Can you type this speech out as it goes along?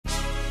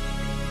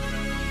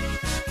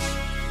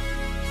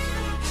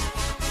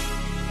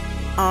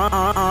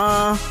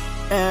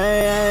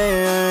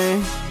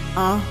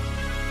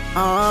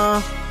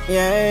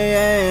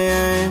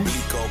Yeah.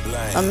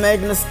 I'm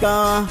making a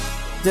score,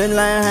 just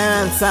like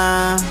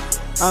halftime.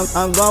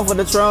 I'm going for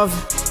the trophy,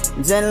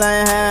 just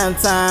like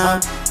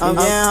halftime.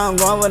 I'm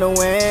going for the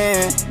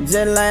win,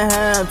 just like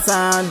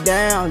halftime.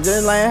 Down,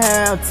 just like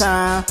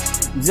halftime,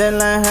 just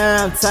like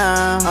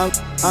halftime.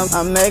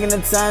 I'm making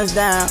a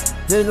touchdown,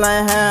 just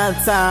like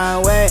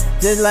halftime. Wait,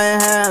 just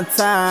like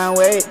halftime.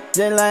 Wait,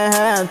 just like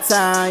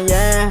halftime.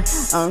 Yeah,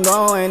 I'm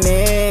going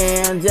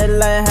in, just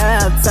like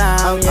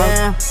halftime.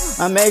 Yeah,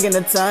 I'm making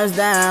a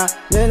touchdown,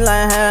 just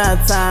like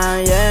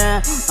halftime.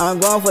 Yeah, I'm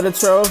going for the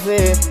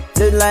trophy,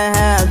 just like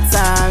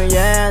halftime.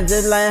 Yeah,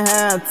 just like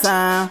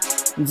halftime.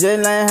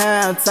 Just like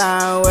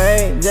halftime,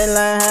 wait, just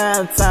like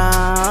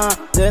halftime,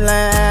 just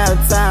like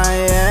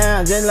halftime,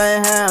 yeah, just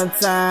like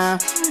halftime,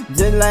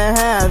 just like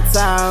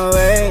halftime,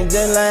 wait,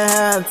 just like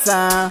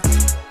halftime.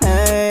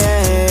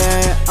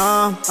 Hey,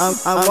 I'm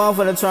going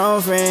for the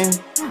trophy,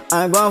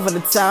 I'm going for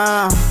the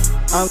time.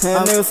 I'm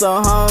nigga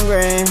so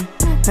hungry,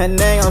 and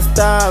they gon'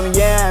 stop,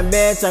 yeah,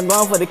 bitch, I'm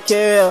going for the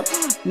kill.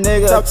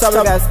 Nigga,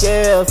 Chopper got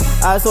skills,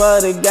 I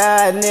swear to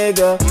God,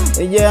 nigga,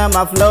 yeah,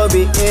 my flow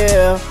be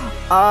ill.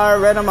 All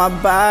red on my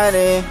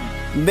body,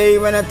 be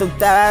running through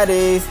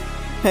 30s.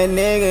 Hey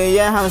nigga,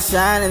 yeah, I'm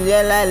shining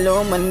just like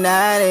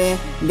Illuminati.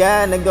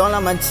 Got the gold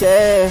on my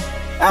chest,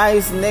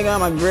 ice nigga on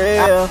my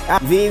grill.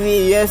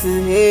 VVS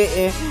is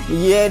hitting,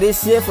 yeah,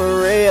 this shit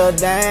for real,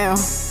 damn.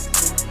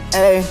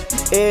 Hey,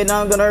 it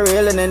don't gonna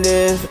realer than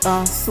this,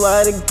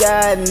 swear to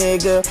God,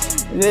 nigga.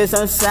 This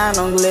don't shine,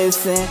 don't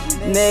glisten,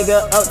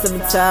 nigga, up to the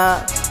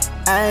top.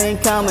 I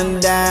ain't coming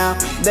down,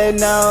 they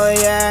know,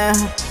 yeah,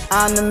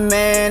 I'm the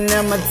man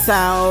in my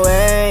town,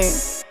 wait.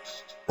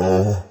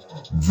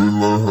 Just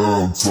like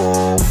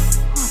halftime.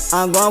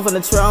 I'm going for the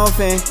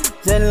trophy,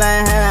 just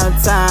like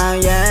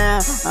halftime,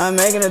 yeah. I'm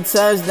making a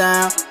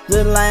touchdown,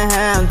 just like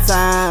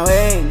halftime,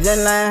 wait,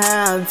 just like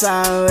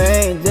halftime,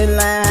 wait, just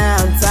like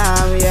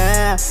halftime,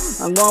 yeah.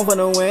 I'm going for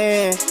the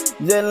win,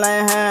 just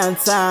like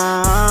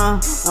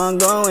halftime. I'm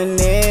going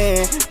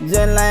in,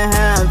 just like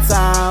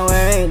halftime,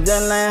 wait,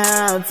 just like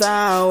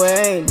halftime,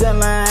 wait, just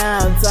like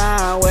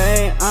halftime,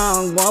 wait.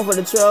 I'm going for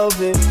the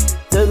trophy,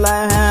 just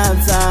like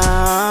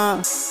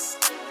halftime.